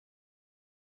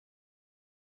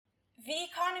The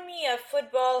economy of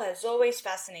football has always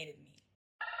fascinated me.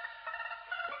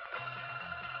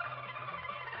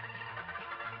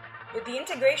 With the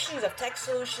integrations of tech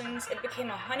solutions, it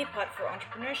became a honeypot for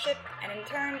entrepreneurship and, in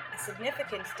turn, a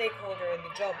significant stakeholder in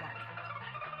the job market.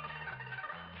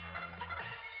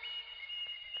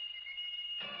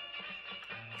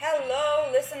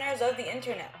 Hello, listeners of the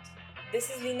internet. This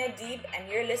is Lina Deeb,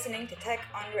 and you're listening to Tech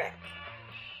on Rec.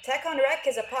 Tech on Rec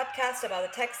is a podcast about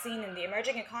the tech scene in the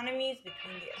emerging economies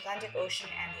between the Atlantic Ocean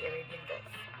and the Arabian Gulf.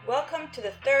 Welcome to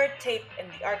the third tape in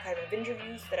the archive of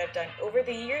interviews that I've done over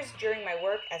the years during my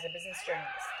work as a business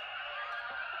journalist.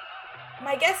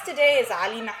 My guest today is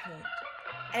Ali Mahmoud,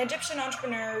 an Egyptian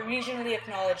entrepreneur regionally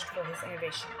acknowledged for his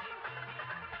innovation.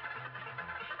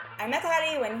 I met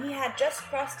Ali when he had just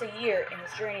crossed a year in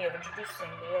his journey of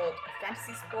introducing the world of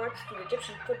fantasy sports to the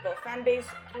Egyptian football fan base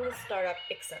through his startup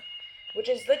Iksab, which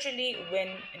is literally win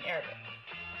in Arabic.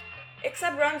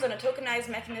 Iksab runs on a tokenized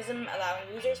mechanism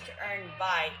allowing users to earn,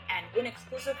 buy, and win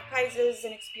exclusive prizes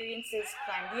and experiences,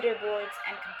 climb leaderboards,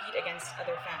 and compete against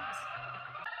other fans.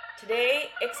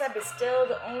 Today, Iksab is still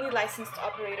the only licensed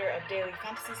operator of daily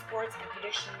fantasy sports and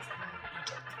predictions in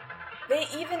Egypt. They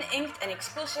even inked an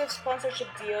exclusive sponsorship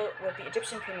deal with the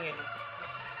Egyptian Premier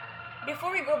League.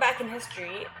 Before we go back in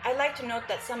history, I'd like to note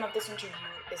that some of this interview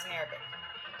is in Arabic.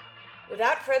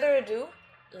 Without further ado,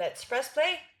 let's press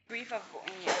play. Brief of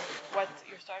what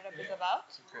your startup is about.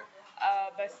 Okay.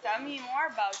 But tell me more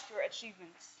about your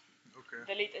achievements, Okay.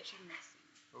 the late achievements.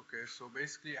 Okay. So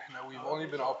basically, we've only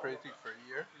been operating for a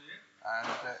year, and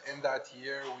in that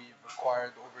year, we've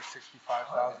acquired over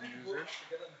 65,000 users.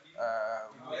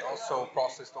 We also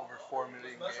processed over 4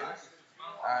 million games,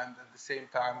 and at the same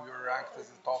time, we were ranked as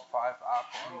a top 5 app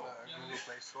on the Google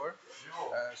Play Store.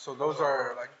 So those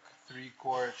are like 3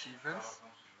 core achievements.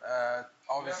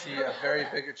 Obviously, a very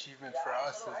big achievement for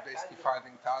us is basically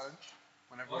finding talent.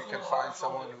 Whenever we can find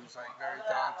someone who's like very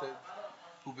talented,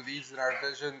 who believes in our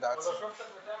vision, that's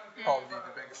probably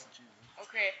the biggest achievement.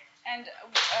 Okay. And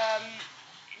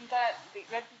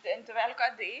انت بقالك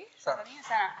قد ايه؟ سنة.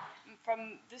 سنة.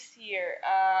 From this year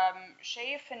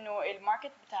شايف انه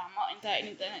الماركت بتاع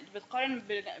انت بتقارن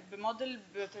بموديل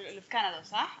اللي في كندا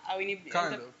صح؟ او يعني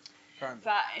Kind of.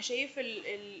 فشايف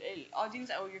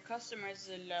الاودينس او your customers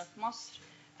اللي في مصر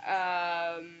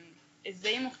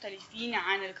ازاي مختلفين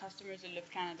عن الكاستمرز اللي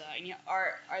في كندا؟ يعني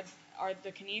are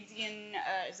the Canadian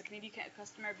is the Canadian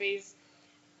customer base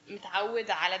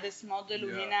متعود على this model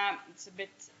وهنا it's a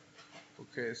bit.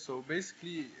 Okay, so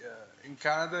basically, in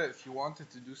Canada, if you wanted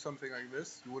to do something like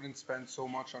this, you wouldn't spend so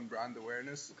much on brand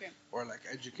awareness or like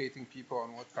educating people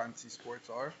on what fantasy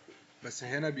sports are. But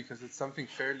here, because it's something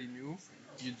fairly new,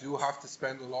 you do have to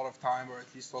spend a lot of time, or at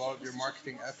least a lot of your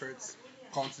marketing efforts,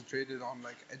 concentrated on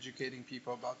like educating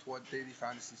people about what daily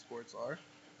fantasy sports are.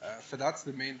 So that's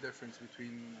the main difference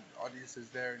between audiences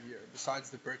there and here, besides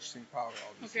the purchasing power,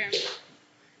 obviously. Okay.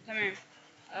 تمام.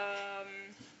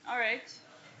 Alright.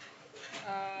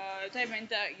 طيب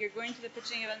انت you're going to the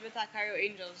pitching event بتاع Cairo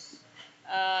Angels.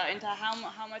 انت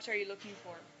how much are you looking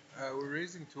for? We're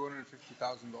raising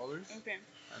 $250,000. Okay.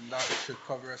 And that should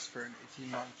cover us for an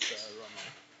 18-month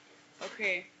runway.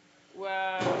 Okay.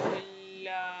 وفي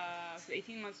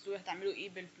 18 months دول هتعملوا ايه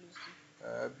بالفلوس دي؟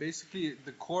 Basically,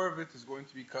 the core of it is going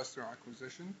to be customer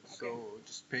acquisition. So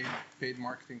just paid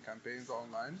marketing campaigns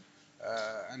online.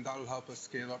 And that'll help us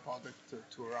scale our product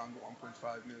to around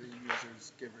 1.5 million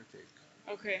users, give or take.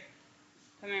 Okay.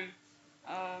 تمام.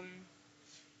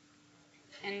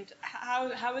 And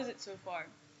how is it so far?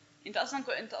 انت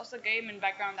اصلا جاي من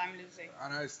background عامل ازاي؟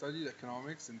 And I studied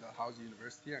economics in Dalhousie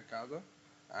University in Canada,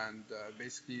 and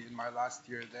basically in my last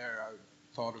year there, I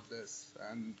thought of this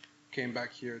and came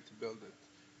back here to build it.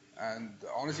 And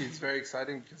honestly, it's very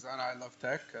exciting because I love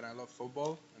tech and I love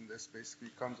football, and this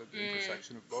basically comes at the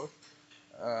intersection of both.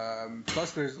 Plus,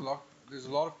 there's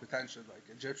a lot of potential. Like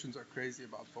Egyptians are crazy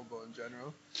about football in general.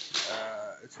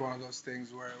 It's one of those things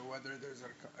where whether there's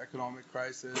an economic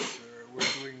crisis or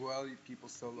we're doing well, people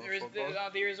still love football.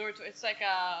 They resort to it's like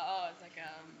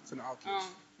It's an outlet.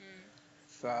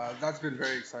 So that's been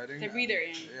very exciting. The breather,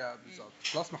 yeah. Yeah, بالظبط.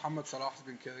 Plus Mohamed Salah has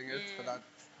been killing it, so that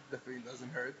definitely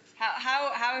doesn't hurt.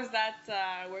 How is that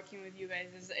working with you guys?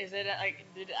 Is it like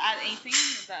did it add anything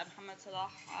that Mohamed Salah?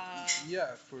 Yeah,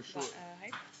 for sure.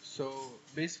 So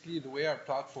basically, the way our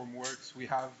platform works, we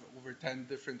have over 10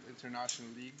 different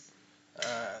international leagues,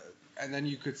 and then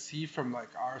you could see from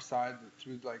like our side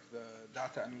through like the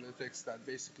data analytics that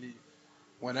basically,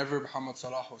 whenever Mohamed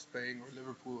Salah was playing or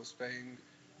Liverpool was playing,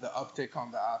 the uptake on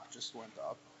the app just went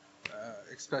up,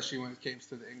 especially when it comes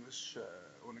to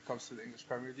the English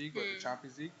Premier League or the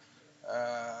Champions League.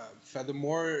 For the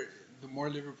more the more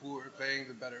Liverpool were playing,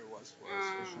 the better it was for us,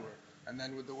 for sure. And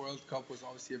then with the World Cup was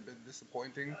obviously a bit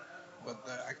disappointing, but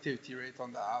the activity rate on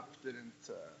the app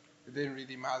it didn't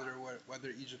really matter whether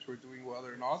Egypt were doing well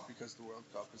or not, because the World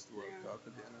Cup is the World Cup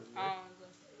at the end of the day.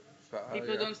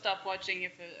 People don't stop watching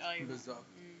if بالظبط.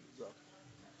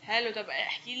 حلو. طب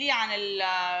احكي لي عن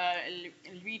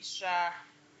الريتش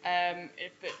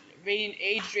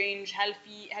age range. هل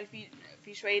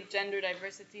في شوية gender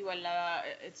diversity ولا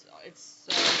it's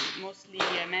mostly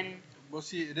men؟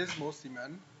 It is mostly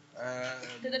men.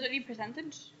 تقدر تقولي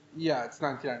percentage؟ Yeah, it's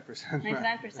 99% men.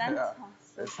 99%؟ Yeah.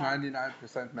 It's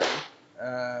 99% men.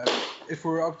 If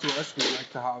we're up to us, we'd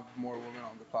like to have more women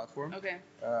on the platform. Okay.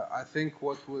 I think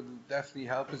what would definitely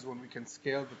help is when we can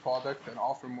scale the product and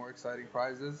offer more exciting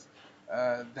prizes.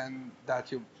 Then that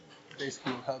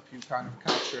basically will help you kind of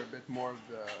capture a bit more of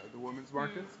the women's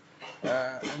market.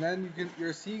 And then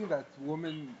you're seeing that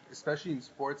women, especially in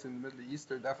sports in the Middle East,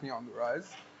 are definitely on the rise.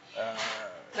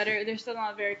 But they're still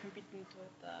not very competent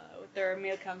with their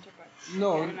male counterparts.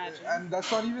 No, and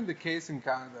that's not even the case in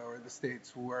Canada or the States,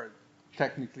 who are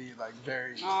technically like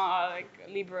very like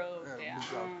liberal.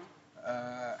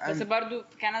 بس برضو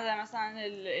في كندا مثلا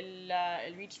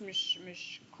الريتش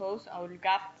مش close او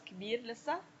الجاب كبير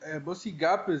لسه. بصي,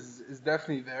 gap is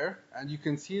definitely there, and you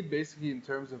can see it basically in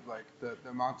terms of like the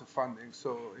amount of funding.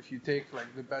 So if you take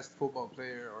like the best football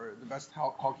player or the best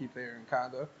hockey player in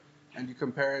Canada and you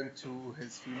compare him to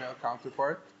his female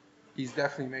counterpart, he's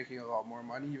definitely making a lot more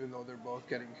money, even though they're both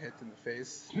getting hit in the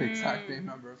face the exact same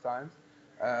number of times.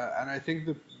 And I think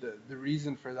the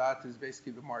reason for that is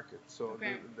basically the market. So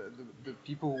the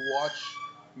people who watch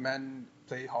men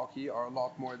play hockey are a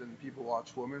lot more than people who watch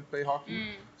women play hockey.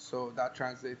 So that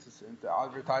translates into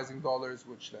advertising dollars,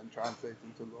 which then translate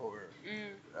into lower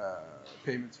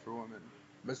payments for women.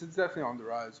 But it's definitely on the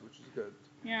rise, which is good.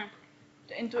 Yeah.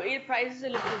 Into ايه prizes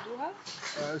اللي بتدوها؟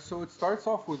 So it starts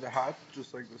off with a hat,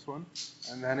 just like this one,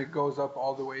 and then it goes up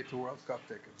all the way to World Cup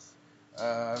tickets.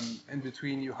 In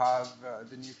between you have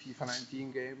the new FIFA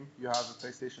 19 game, you have a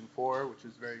PlayStation 4, which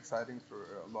is very exciting for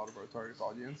a lot of our target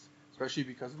audience, especially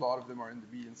because a lot of them are in the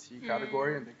B and C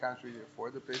category and they can't really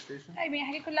afford the PlayStation. I mean,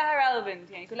 حاجة كلها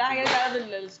relevant, يعني كلها حاجة relevant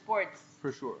للsports.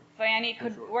 For sure. فيعني it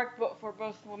could work for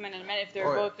both women and men if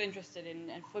they're both interested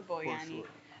in football. يعني.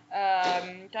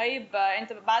 طيب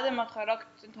انت بعد ما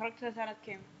اتخرجت سنة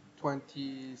كام؟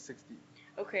 2016.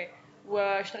 Okay.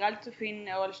 واشتغلت فين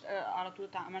ولا على طول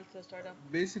عملت ستارت اب؟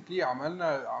 Basically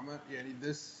عملنا يعني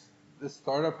this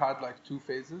startup had like two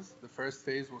phases. The first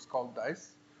phase was called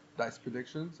Dice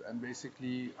Predictions, and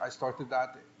basically I started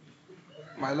that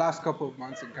my last couple of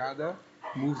months in Canada,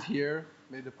 moved here,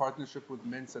 made a partnership with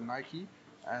Mints and Nike,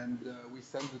 and we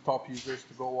sent the top users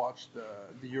to go watch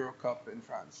the Euro Cup in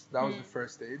France. That was the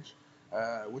first stage,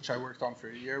 which I worked on for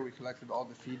a year. We collected all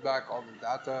the feedback, all the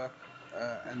data,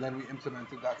 and then we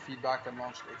implemented that feedback and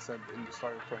launched XSEB in the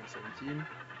start of 2017.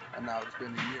 And now it's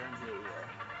been a year and here we are.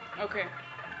 Okay.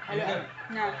 Hello.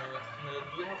 No.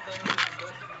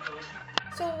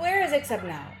 So where is XSEB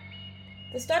now?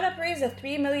 The startup raised a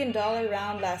 $3 million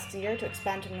round last year to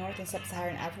expand to North and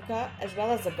Sub-Saharan Africa, as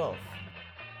well as the Gulf.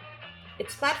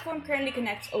 Its platform currently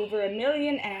connects over 1.5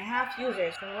 million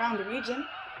users from around the region,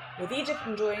 with Egypt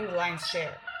enjoying the lion's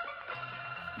share.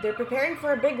 They're preparing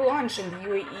for a big launch in the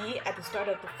UAE at the start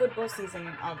of the football season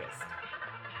in August.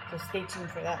 So stay tuned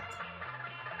for that.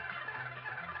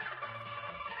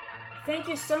 Thank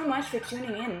you so much for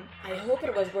tuning in. I hope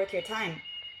it was worth your time.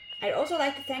 I'd also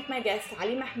like to thank my guest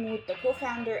Ali Mahmoud, the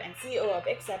co-founder and CEO of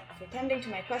XSEB, for tending to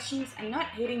my questions and not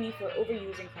hating me for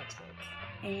overusing catchwords.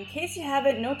 In case you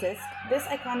haven't noticed, this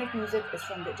iconic music is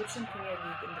from the Egyptian Premier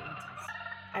League in the 80s.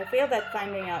 I failed at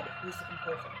finding out who's the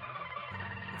composer.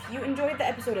 If you enjoyed the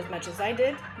episode as much as I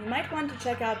did, you might want to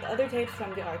check out the other tapes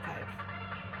from the archive.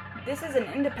 This is an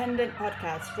independent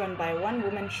podcast run by a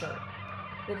one-woman show.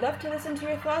 Would love to listen to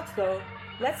your thoughts though.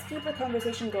 Let's keep the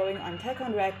conversation going on Tech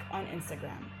on Rec on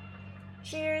Instagram.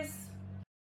 Cheers!